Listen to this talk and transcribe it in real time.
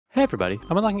Hey everybody,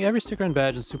 I'm unlocking every sticker and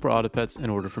badge in Super Auto Pets in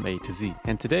order from A to Z,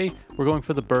 and today we're going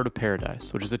for the Bird of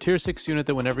Paradise, which is a tier 6 unit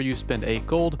that whenever you spend 8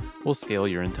 gold, will scale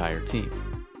your entire team.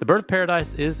 The Bird of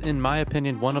Paradise is, in my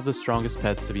opinion, one of the strongest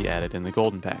pets to be added in the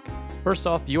Golden Pack. First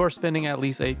off, you are spending at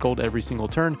least 8 gold every single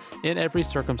turn, in every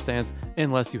circumstance,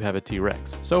 unless you have a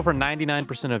T-Rex. So for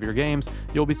 99% of your games,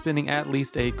 you'll be spending at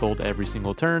least 8 gold every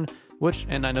single turn, which,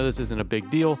 and I know this isn't a big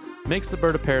deal, makes the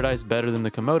Bird of Paradise better than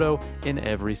the Komodo in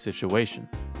every situation.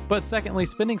 But secondly,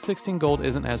 spending 16 gold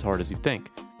isn't as hard as you think.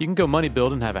 You can go money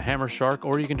build and have a hammer shark,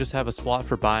 or you can just have a slot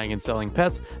for buying and selling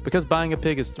pets, because buying a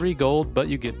pig is 3 gold, but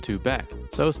you get 2 back.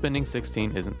 So spending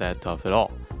 16 isn't that tough at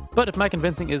all. But if my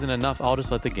convincing isn't enough, I'll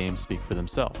just let the games speak for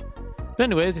themselves. But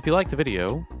anyways, if you like the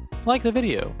video, like the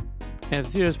video. And if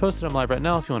the video is posted, I'm live right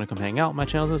now. If you want to come hang out, my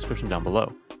channel's in the description down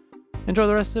below. Enjoy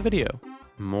the rest of the video.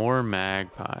 More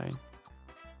magpie.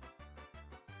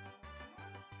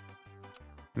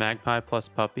 Magpie plus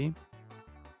puppy.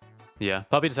 Yeah,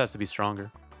 puppy just has to be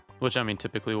stronger, which I mean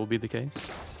typically will be the case.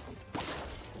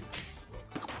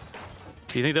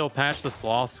 Do you think they'll patch the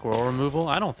sloth squirrel removal?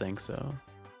 I don't think so.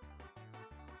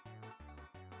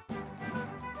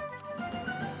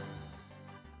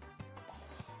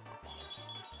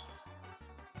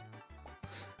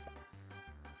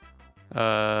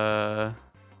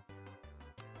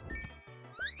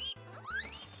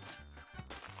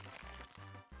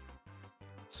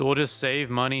 So we'll just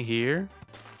save money here.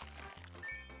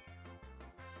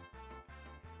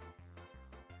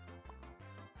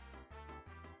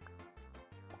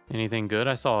 Anything good?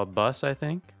 I saw a bus, I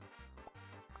think.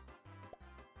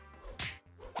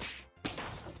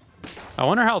 I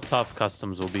wonder how tough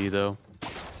customs will be, though.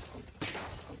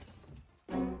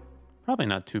 Probably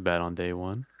not too bad on day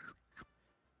one.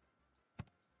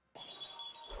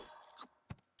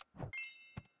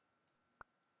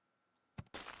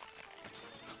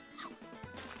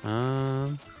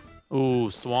 Ooh,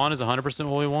 Swan is 100%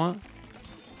 what we want.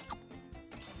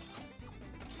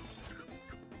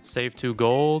 Save 2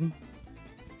 gold.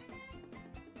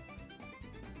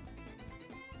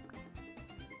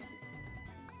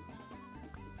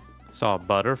 Saw a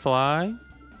butterfly.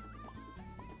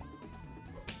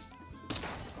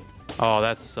 Oh,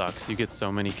 that sucks. You get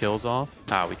so many kills off.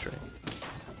 Ah, we trade.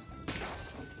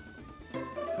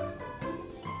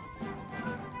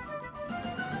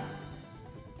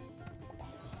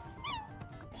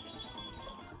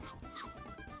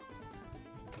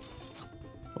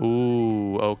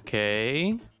 Ooh,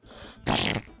 okay.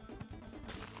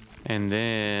 And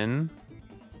then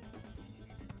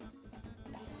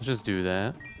let's just do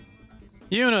that.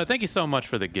 Yuna, thank you so much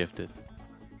for the gifted.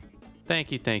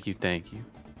 Thank you, thank you, thank you.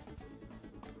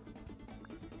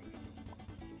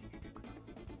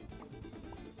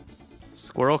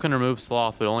 Squirrel can remove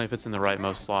sloth, but only if it's in the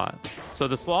rightmost slot. So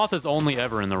the sloth is only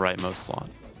ever in the rightmost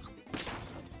slot.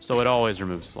 So it always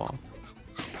removes sloth.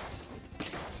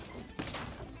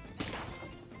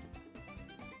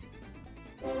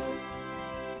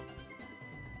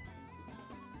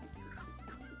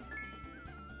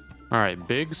 All right,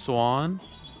 big swan.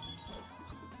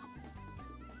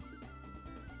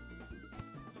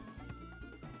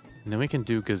 And then we can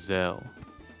do gazelle.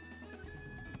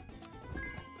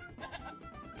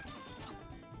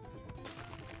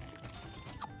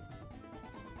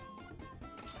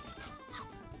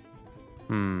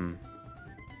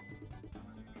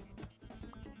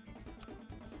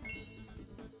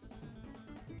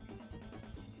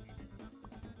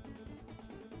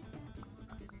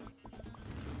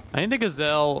 I think the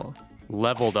gazelle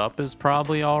leveled up is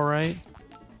probably all right.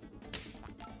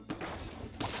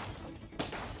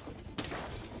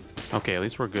 Okay, at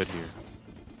least we're good here.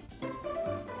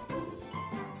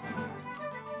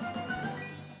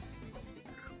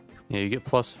 Yeah, you get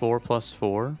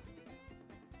 +4/+4.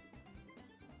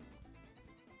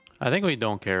 I think we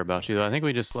don't care about you, though. I think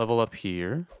we just level up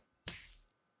here.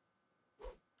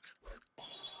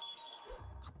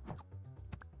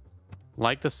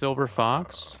 Like the silver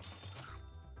fox.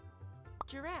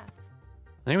 Giraffe.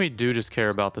 I think we do just care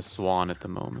about the swan at the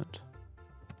moment.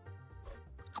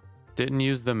 Didn't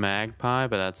use the magpie,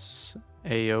 but that's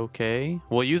a-okay.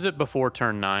 We'll use it before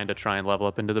turn 9 to try and level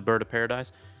up into the Bird of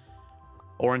Paradise.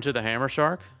 Or into the hammer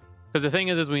shark. Because the thing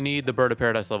is we need the Bird of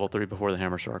Paradise level 3 before the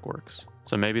hammer shark works.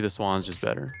 So maybe the swan's just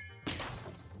better.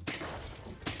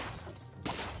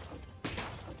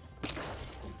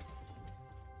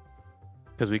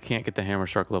 Because we can't get the hammer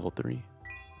shark level 3.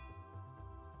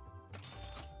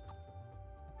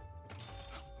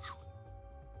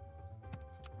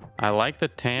 I like the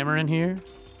tamarin here.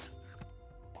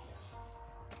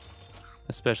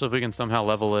 Especially if we can somehow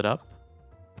level it up.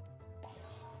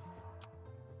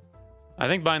 I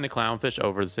think buying the clownfish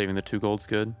over saving the 2 gold's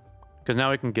good. Because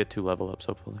now we can get 2 level ups,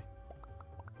 hopefully.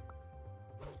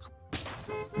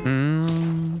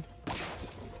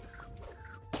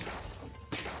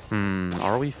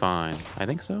 Are we fine? I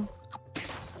think so.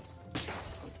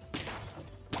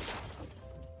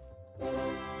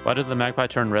 Why does the magpie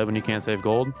turn red when you can't save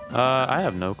gold? I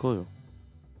have no clue.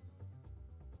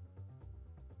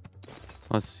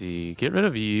 Let's see. Get rid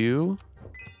of you.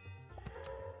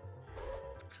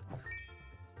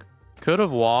 Could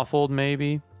have waffled,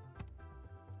 maybe.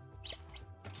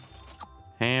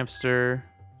 Hamster.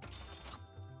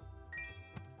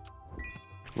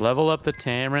 Level up the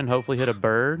Tamarin. Hopefully hit a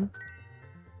bird.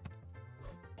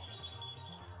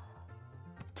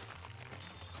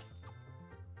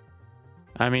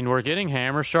 I mean, we're getting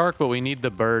Hammer Shark, but we need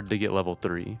the bird to get level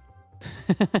 3.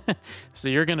 So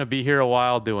you're going to be here a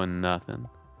while doing nothing.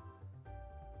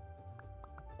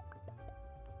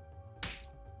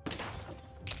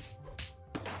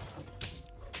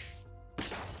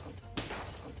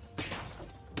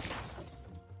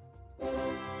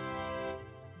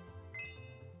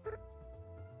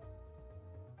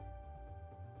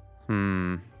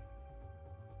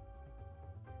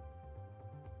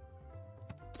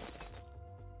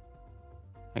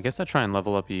 I guess I try and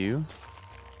level up you.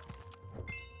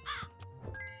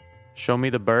 Show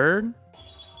me the bird.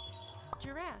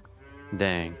 Giraffe.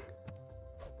 Dang.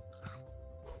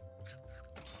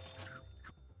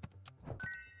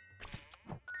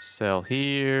 Sell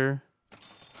here.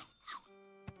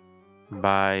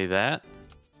 Buy that.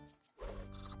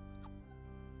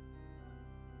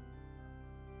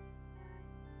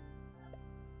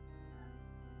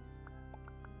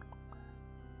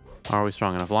 Are we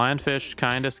strong enough? Lionfish,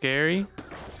 kind of scary.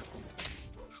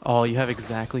 Oh, you have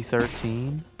exactly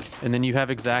 13? And then you have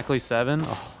exactly 7?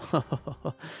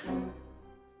 Oh.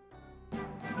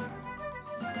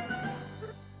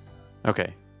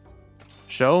 Okay.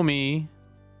 Show me.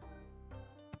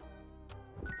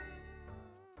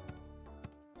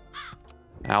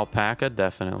 Alpaca,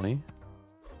 definitely.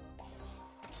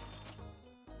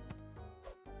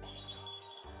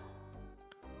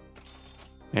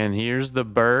 And here's the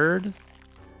bird.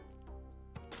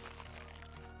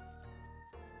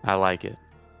 I like it.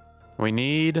 We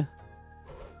need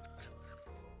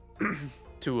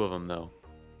 2 of them, though.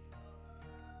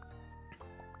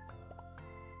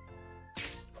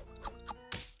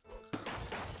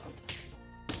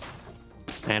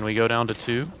 And we go down to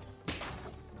 2.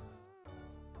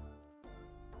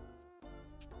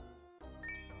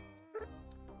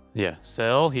 Yeah,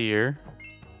 sell here.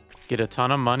 Get a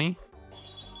ton of money.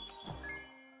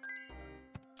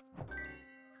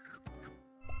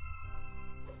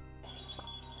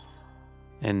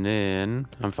 And then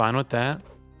I'm fine with that.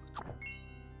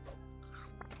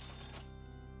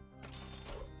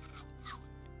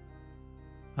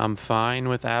 I'm fine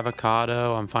with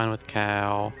avocado. I'm fine with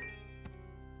cow.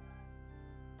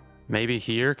 Maybe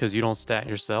here because you don't stat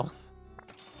yourself.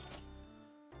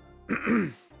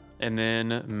 And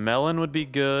then melon would be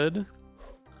good.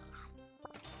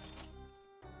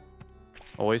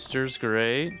 Oysters,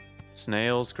 great.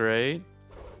 Snails, great.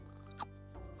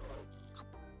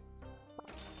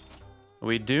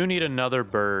 We do need another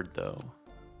bird, though,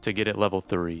 to get it level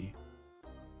 3.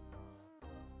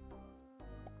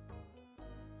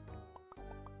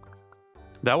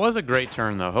 That was a great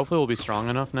turn, though. Hopefully we'll be strong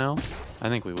enough now. I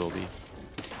think we will be.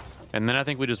 And then I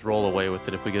think we just roll away with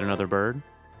it if we get another bird.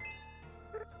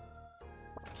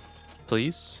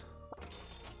 Please.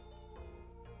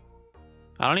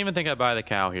 I don't even think I buy the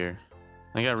cow here.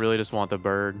 I think I really just want the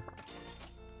bird.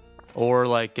 Or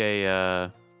like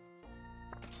a...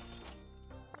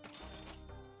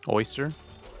 oyster.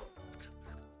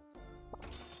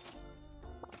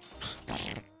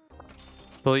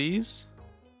 Please.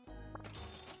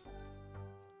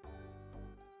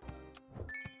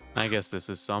 I guess this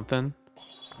is something.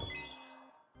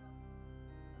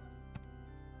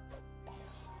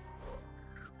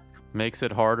 Makes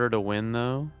it harder to win,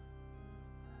 though.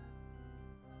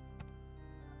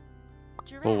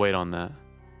 Giraffe. We'll wait on that.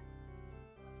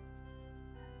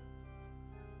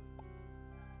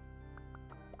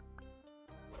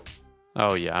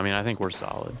 Oh, yeah. I mean, I think we're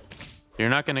solid. You're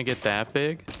not going to get that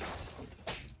big.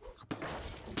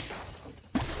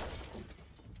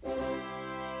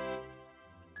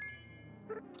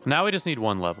 Now we just need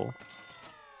 1 level.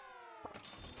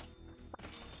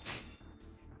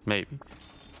 Maybe.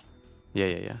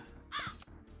 Yeah.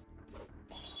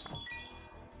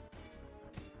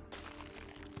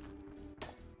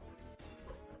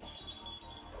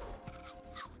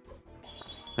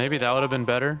 Maybe that would have been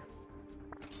better.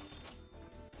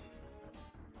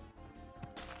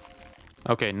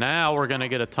 Okay, now we're gonna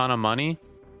get a ton of money,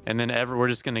 and then we're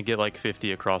just gonna get like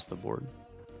 50 across the board.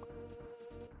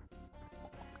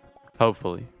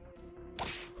 Hopefully.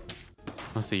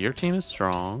 Let's see, your team is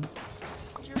strong.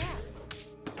 Giraffe.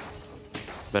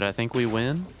 But I think we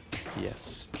win.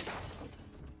 Yes.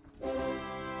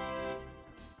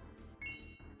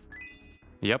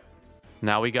 Yep.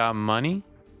 Now we got money.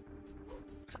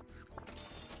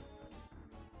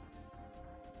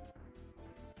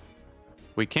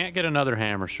 We can't get another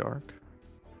hammer shark.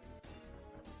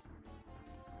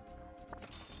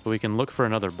 But we can look for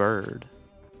another bird.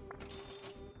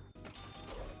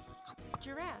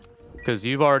 Giraffe. Because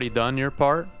you've already done your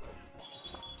part.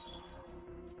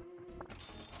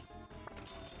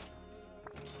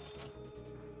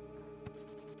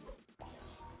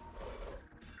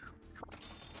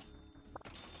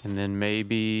 And then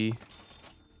maybe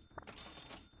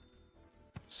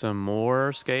some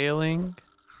more scaling.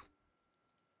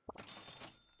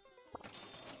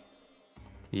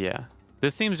 Yeah.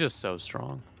 This seems just so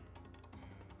strong.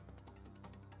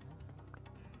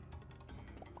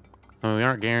 I mean, we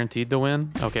aren't guaranteed to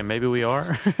win. Okay, maybe we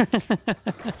are.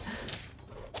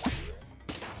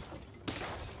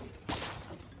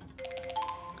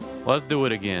 Let's do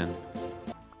it again.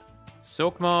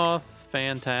 Silk moth,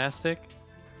 fantastic.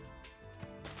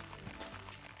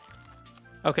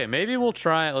 Okay, maybe we'll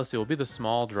try it. Let's see, we'll be the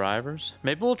small drivers.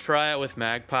 Maybe we'll try it with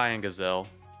magpie and gazelle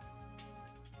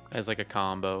as like a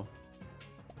combo.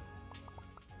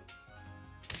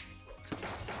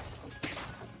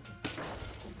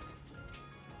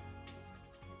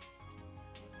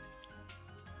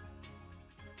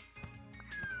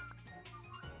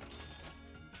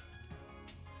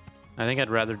 I think I'd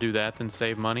rather do that than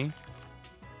save money.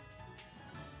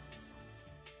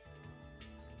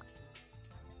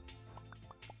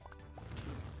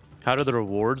 How do the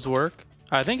rewards work?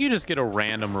 I think you just get a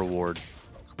random reward.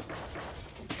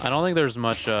 I don't think there's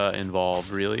much involved,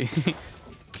 really. You think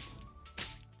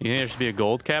there should be a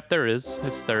gold cap? There is.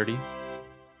 It's 30.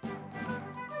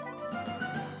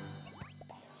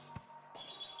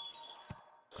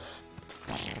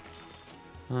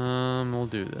 We'll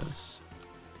do this.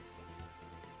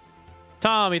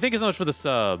 Tommy, thank you so much for the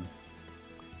sub.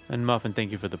 And Muffin,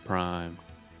 thank you for the prime.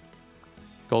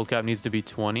 Gold cap needs to be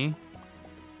 20.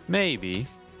 Maybe.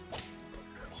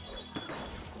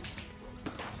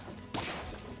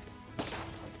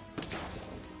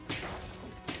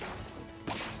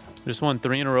 Just won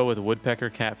 3 in a row with woodpecker,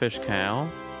 catfish, cow.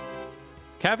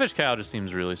 Catfish cow just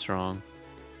seems really strong.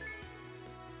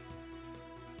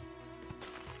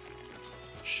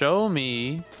 Show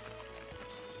me.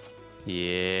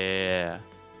 Yeah.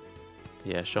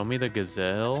 Yeah, show me the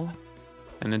gazelle.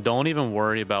 And then don't even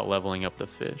worry about leveling up the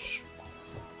fish.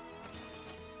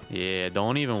 Yeah,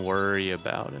 don't even worry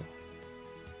about it.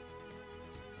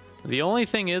 The only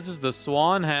thing is the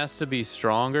swan has to be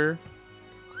stronger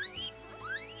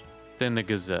than the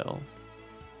gazelle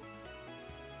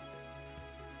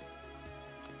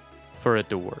for it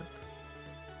to work.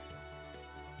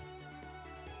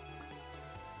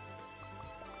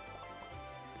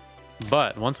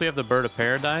 But once we have the bird of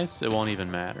paradise, it won't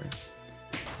even matter.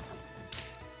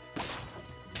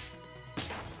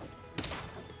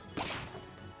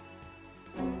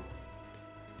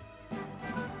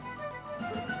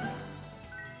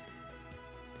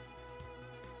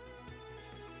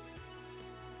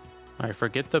 All right,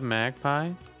 forget the magpie.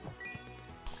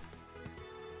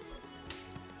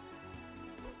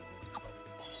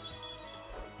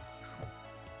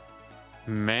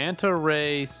 Manta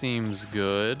ray seems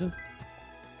good.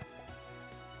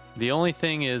 The only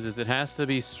thing is it has to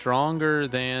be stronger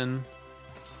than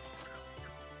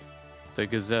the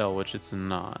gazelle, which it's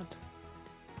not.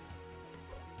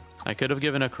 I could have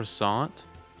given a croissant.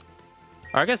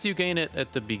 Or I guess you gain it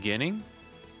at the beginning.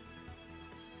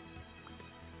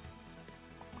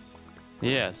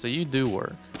 Yeah, so you do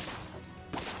work.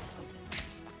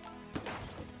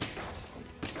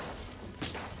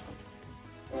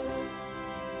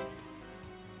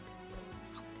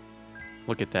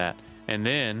 Look at that. And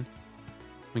then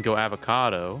we go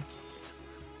avocado.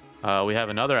 We have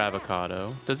another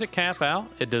avocado. Does it cap out?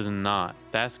 It does not.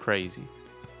 That's crazy.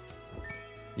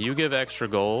 You give extra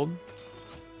gold.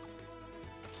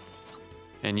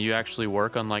 And you actually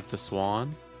work on like the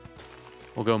swan.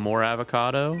 We'll go more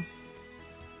avocado.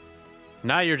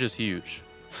 Now you're just huge.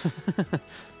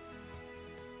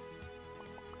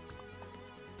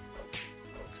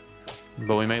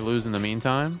 But we may lose in the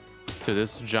meantime to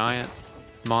this giant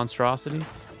monstrosity.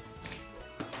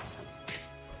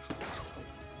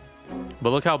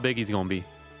 But look how big he's gonna be.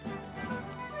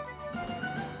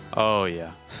 Oh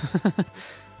yeah.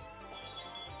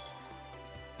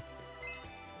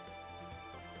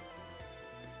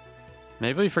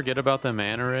 Maybe we forget about the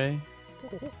mana ray.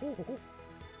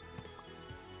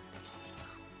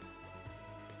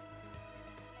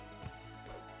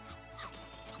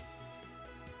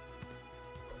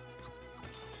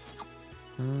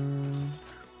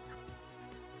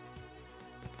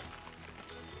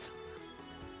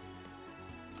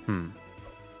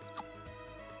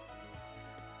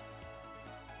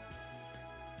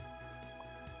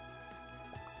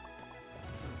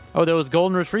 Oh, there was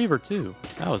golden retriever too.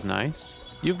 That was nice.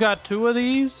 You've got 2 of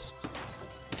these?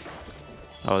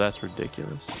 Oh, that's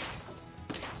ridiculous.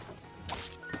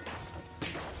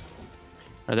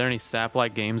 Are there any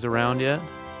sap-like games around yet?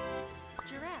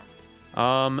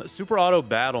 Giraffe. Super Auto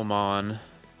Battlemon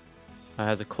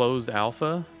has a closed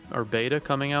alpha or beta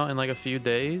coming out in like a few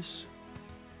days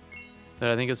that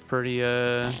I think is pretty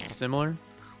similar,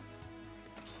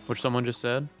 which someone just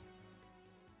said.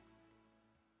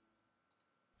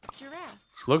 Giraffe.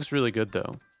 Looks really good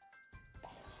though.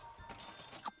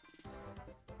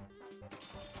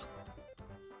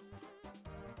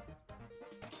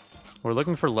 We're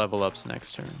looking for level ups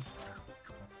next turn.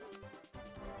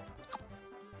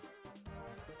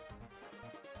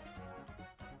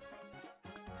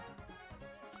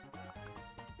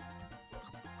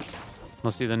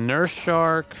 Let's see, the Nurse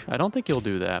Shark. I don't think you'll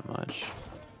do that much.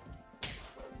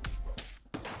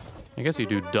 I guess you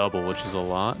do double, which is a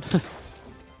lot.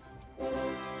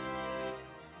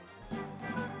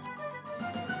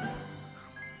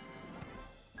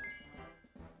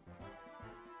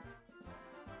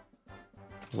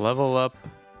 Level up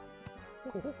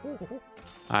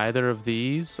either of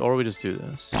these, or we just do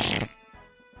this.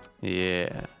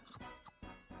 Yeah.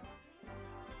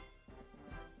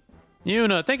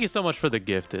 Yuna, thank you so much for the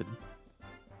gifted.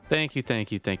 Thank you,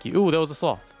 thank you, thank you. Ooh, that was a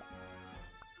sloth.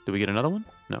 Did we get another one?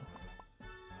 No.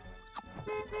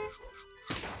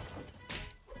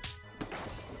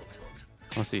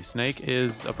 Let's see. Snake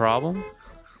is a problem?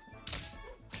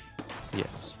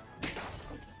 Yes.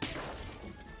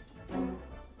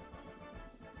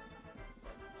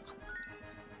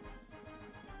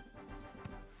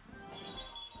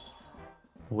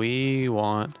 We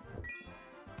want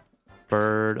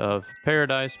Bird of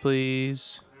Paradise,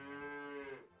 please.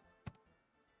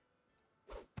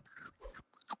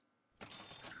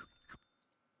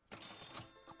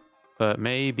 But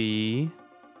maybe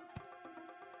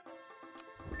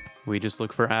we just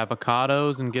look for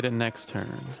avocados and get it next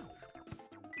turn.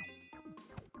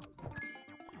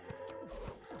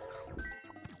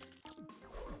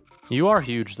 You are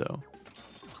huge, though.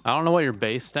 I don't know what your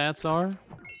base stats are.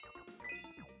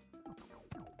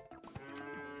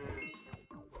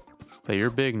 But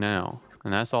you're big now,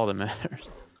 and that's all that matters.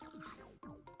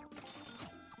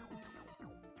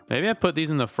 Maybe I put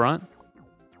these in the front.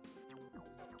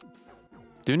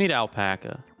 Do need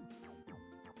alpaca.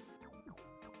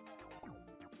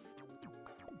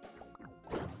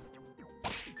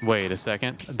 Wait a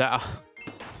second. That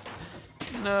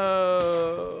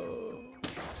no,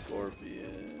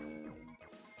 Scorpion.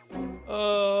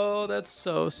 Oh, that's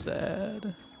so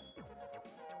sad.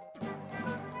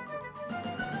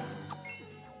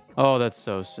 Oh, that's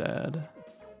so sad.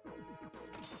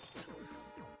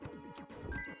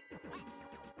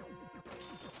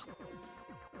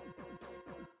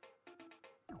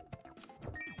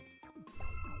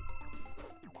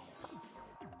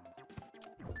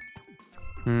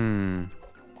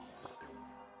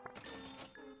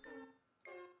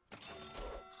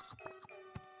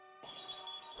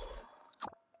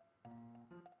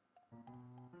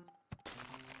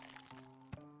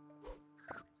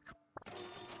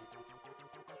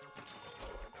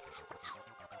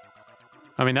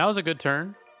 I mean, that was a good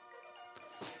turn.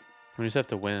 We just have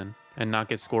to win and not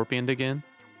get scorpioned again.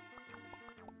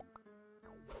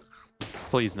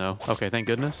 Please no. Okay, thank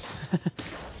goodness.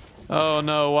 Oh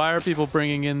no, why are people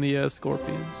bringing in the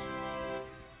scorpions?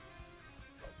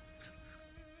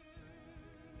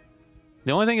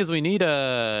 The only thing is we need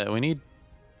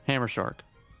Hammer Shark.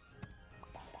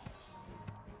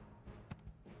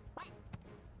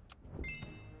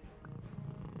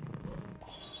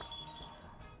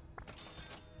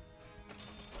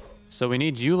 So we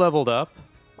need you leveled up.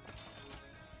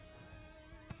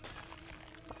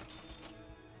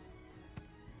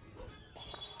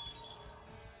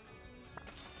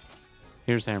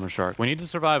 Here's Hammer Shark. We need to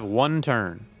survive 1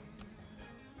 turn.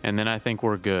 And then I think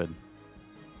we're good.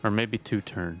 Or maybe 2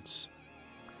 turns.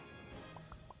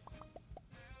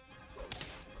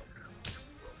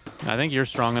 I think you're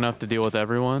strong enough to deal with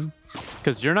everyone.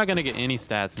 Because you're not going to get any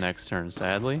stats next turn,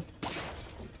 sadly.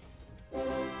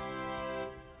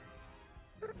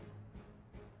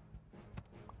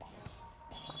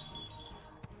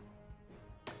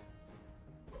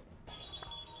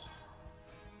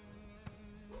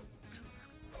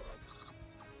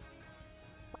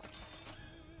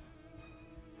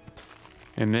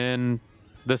 And then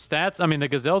the stats, I mean, the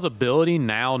gazelle's ability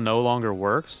now no longer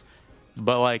works,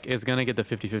 but like it's going to get the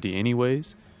 50-50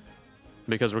 anyways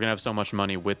because we're going to have so much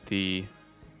money with the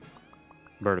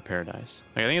Bird of Paradise.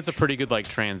 Like, I think it's a pretty good like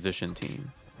transition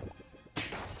team.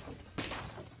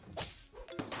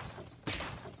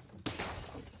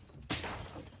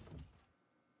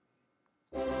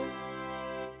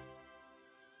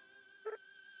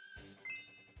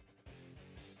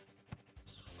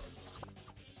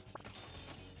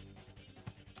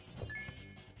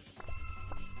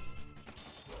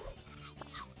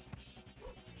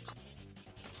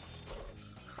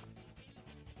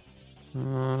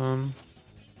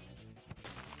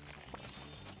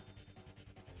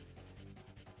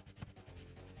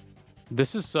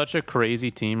 This is such a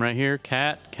crazy team right here.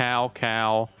 Cat, cow,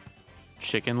 cow,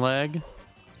 chicken leg.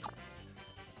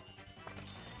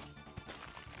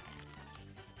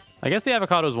 I guess the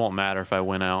avocados won't matter if I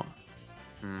win out.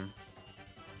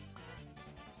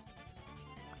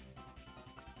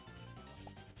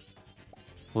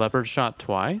 Leopard shot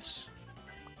twice?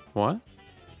 What?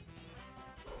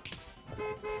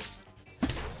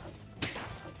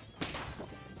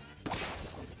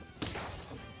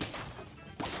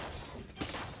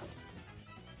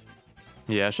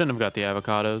 Yeah, I shouldn't have got the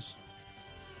avocados.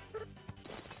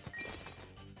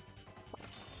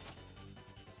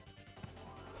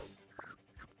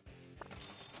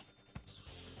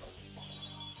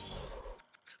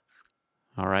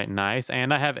 All right, nice.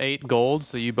 And I have 8 gold,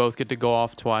 so you both get to go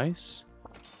off twice.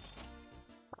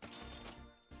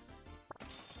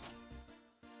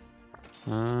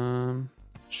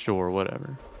 Sure,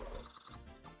 whatever.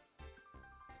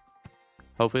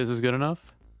 Hopefully this is good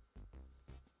enough.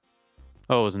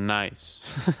 Oh, it was nice.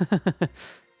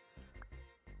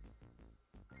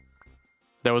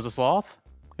 There was a sloth?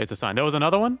 It's a sign. There was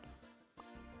another one?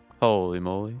 Holy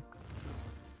moly.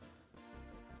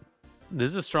 This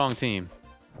is a strong team.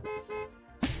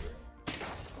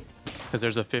 Because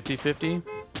there's a 50-50,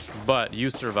 but you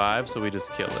survive, so we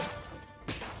just kill it.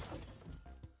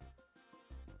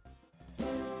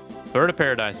 Bird of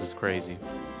Paradise is crazy.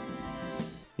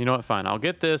 You know what? Fine. I'll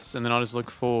get this, and then I'll just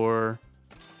look for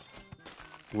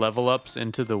level ups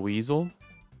into the weasel.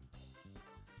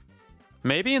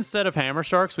 Maybe instead of hammer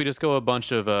sharks, we just go a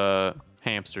bunch of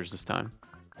hamsters this time.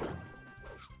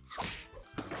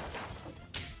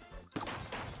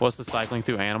 What's the cycling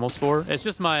through animals for? It's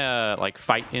just my like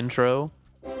fight intro.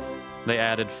 They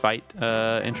added fight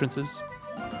entrances.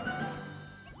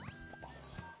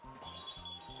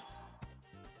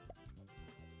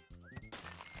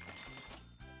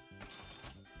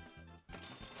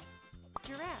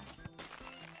 Giraffe.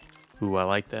 Ooh, I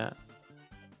like that.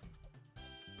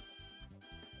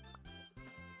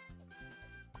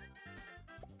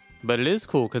 But it is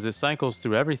cool because it cycles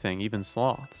through everything, even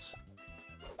sloths.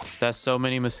 That's so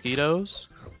many mosquitoes.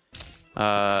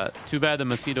 Too bad the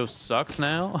mosquito sucks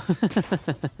now.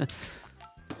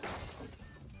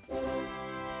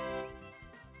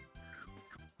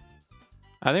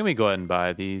 I think we go ahead and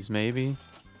buy these, maybe.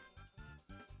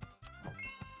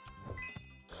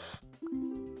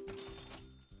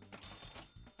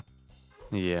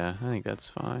 Yeah, I think that's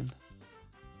fine.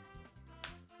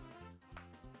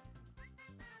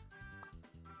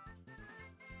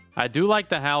 I do like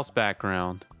the house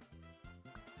background.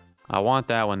 I want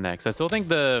that one next. I still think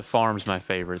the farm's my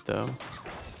favorite, though.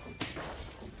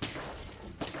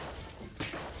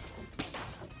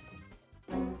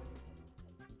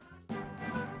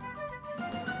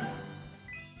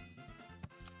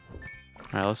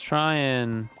 All right, let's try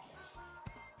and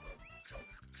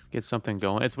get something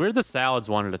going. It's weird the salad's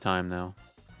one at a time now.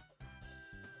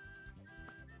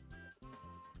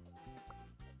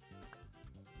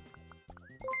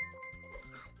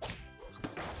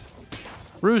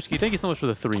 Rooski, thank you so much for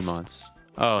the 3 months.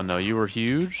 Oh, no, you were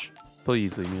huge?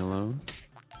 Please leave me alone.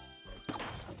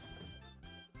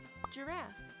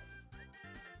 Giraffe.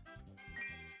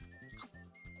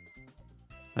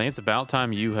 I think it's about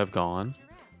time you have gone.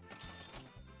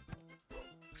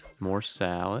 More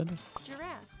salad.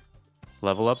 Giraffe.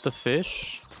 Level up the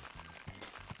fish.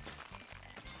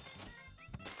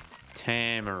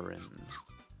 Tamarin.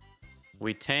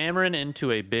 We tamarin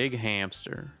into a big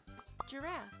hamster.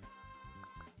 Giraffe.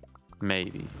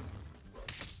 Maybe.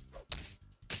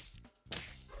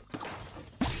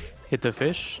 Hit the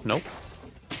fish? Nope.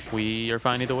 We are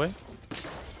fine either way.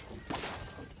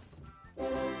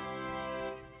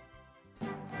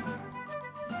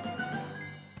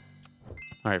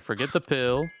 All right, forget the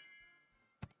pill.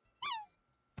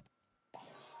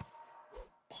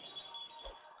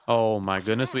 Oh my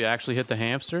goodness, we actually hit the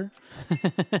hamster?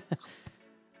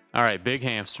 All right, big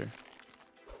hamster.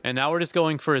 And now we're just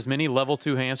going for as many level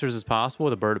 2 hamsters as possible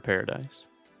with a bird of paradise.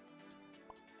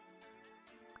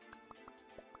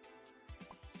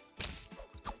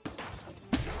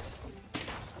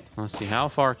 Let's see, how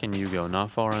far can you go?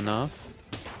 Not far enough.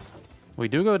 We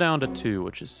do go down to 2,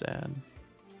 which is sad.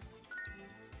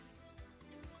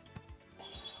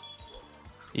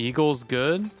 Eagle's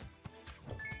good.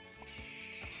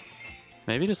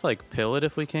 Maybe just like pill it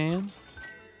if we can.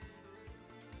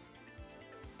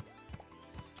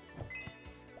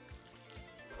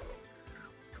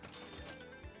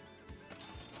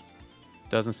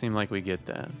 Doesn't seem like we get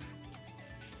that.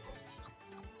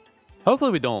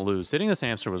 Hopefully we don't lose. Hitting this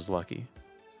hamster was lucky.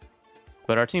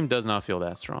 But our team does not feel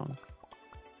that strong.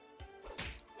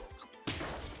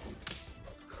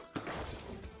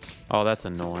 Oh, that's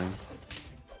annoying.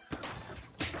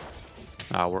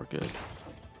 Ah, we're good.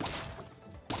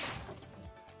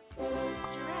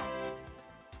 Giraffe.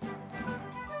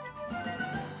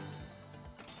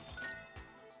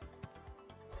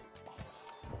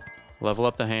 Level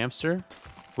up the hamster.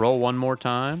 Roll one more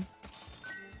time.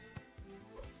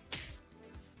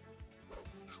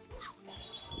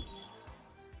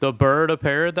 The bird of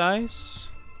paradise?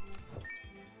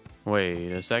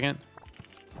 Wait a second.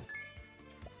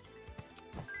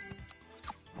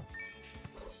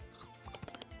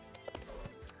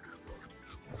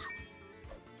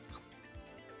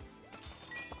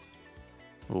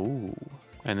 Ooh.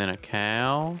 And then a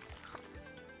cow.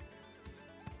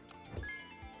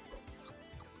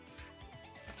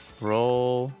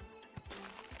 Roll.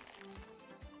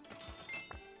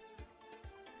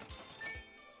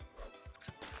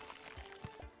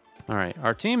 All right,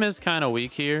 our team is kind of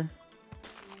weak here,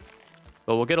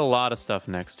 but we'll get a lot of stuff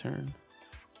next turn.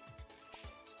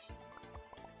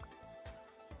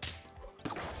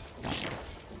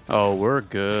 Oh, we're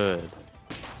good.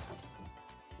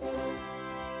 All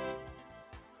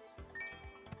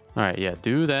right, yeah,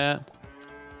 do that.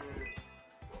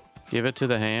 Give it to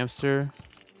the hamster.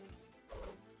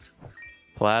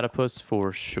 Platypus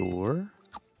for sure.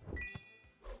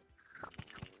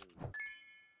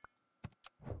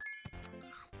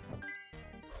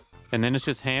 And then it's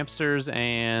just hamsters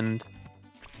and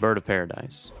bird of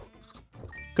paradise.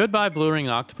 Goodbye blue ring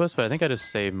octopus, but I think I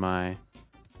just saved my...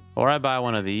 Or I buy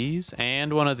one of these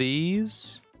and one of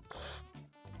these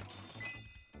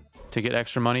to get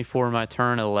extra money for my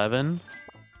turn 11.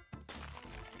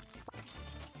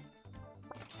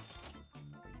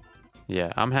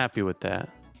 Yeah, I'm happy with that.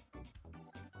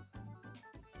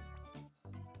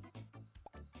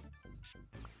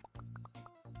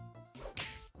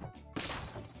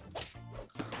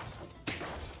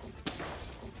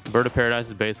 Bird of paradise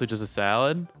is basically just a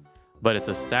salad, but it's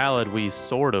a salad we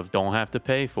sort of don't have to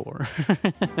pay for.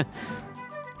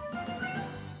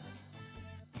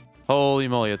 Holy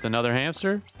moly, it's another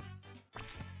hamster.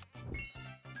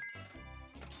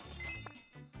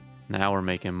 Now we're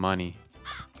making money.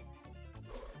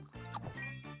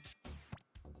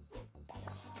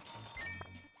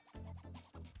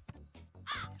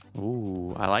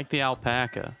 Ooh, I like the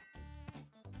alpaca.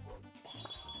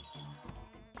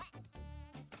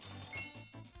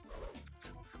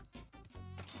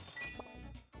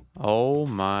 Oh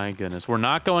my goodness. We're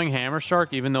not going hammer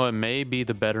shark, even though it may be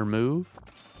the better move.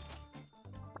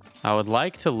 I would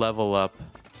like to level up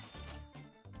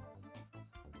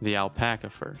the alpaca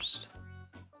first,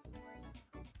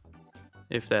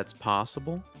 if that's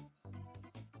possible.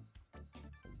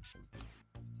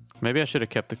 Maybe I should have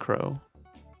kept the crow.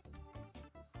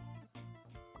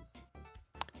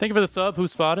 Thank you for the sub. Who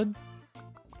spotted?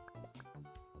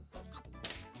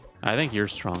 I think you're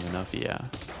strong enough, yeah.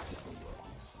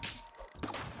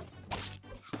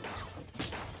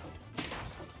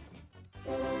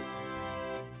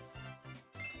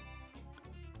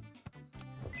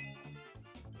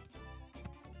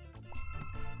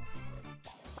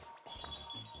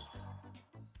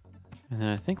 And then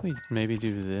I think we maybe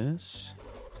do this.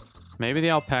 Maybe the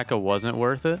alpaca wasn't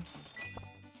worth it.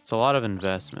 It's a lot of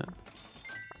investment.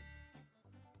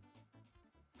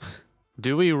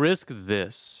 Do we risk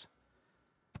this?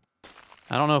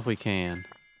 I don't know if we can.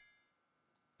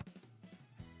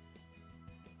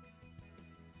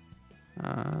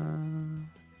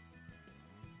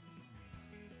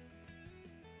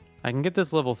 I can get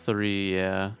this level 3,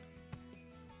 yeah.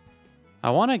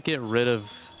 I want to get rid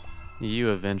of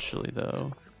you eventually,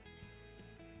 though.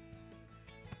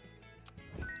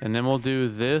 And then we'll do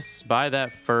this. Buy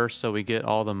that first so we get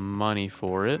all the money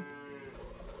for it.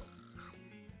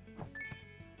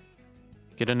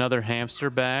 Get another hamster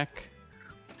back.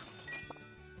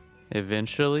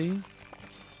 Eventually.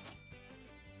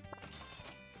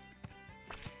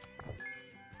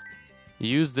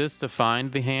 Use this to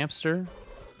find the hamster.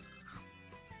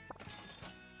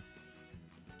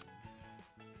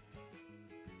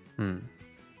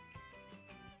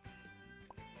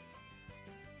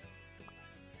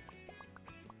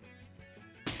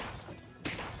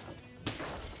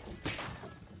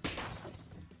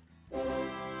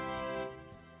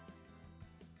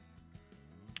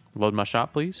 Load my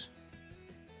shop, please.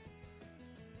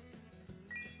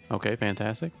 Okay,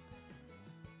 fantastic.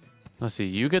 Let's see,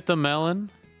 you get the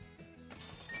melon.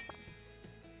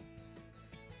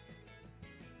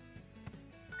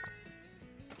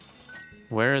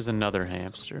 Where is another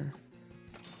hamster?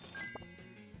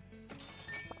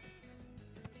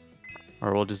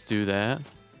 Or we'll just do that.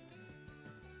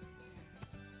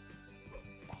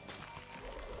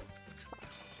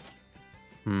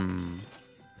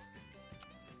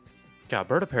 God,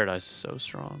 Bird of Paradise is so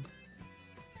strong.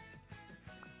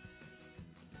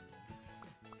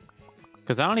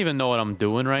 Because I don't even know what I'm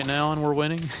doing right now and we're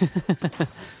winning.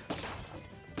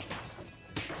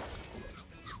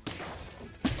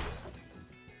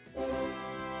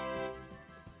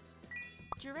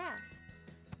 Giraffe.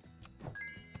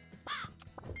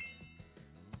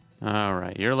 All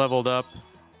right, you're leveled up.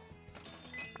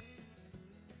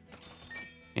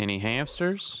 Any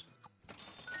hamsters?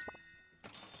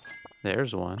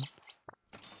 There's one.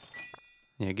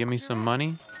 Yeah, give me some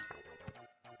money.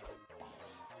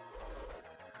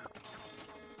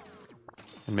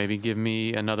 And maybe give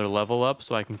me another level up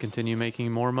so I can continue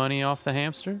making more money off the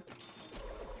hamster.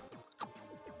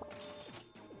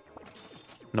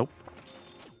 Nope.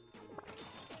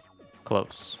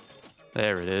 Close.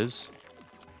 There it is.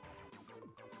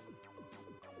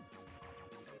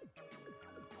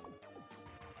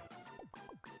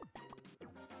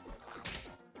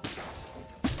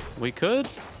 We could?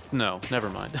 No, never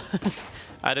mind.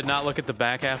 I did not look at the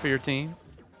back half of your team.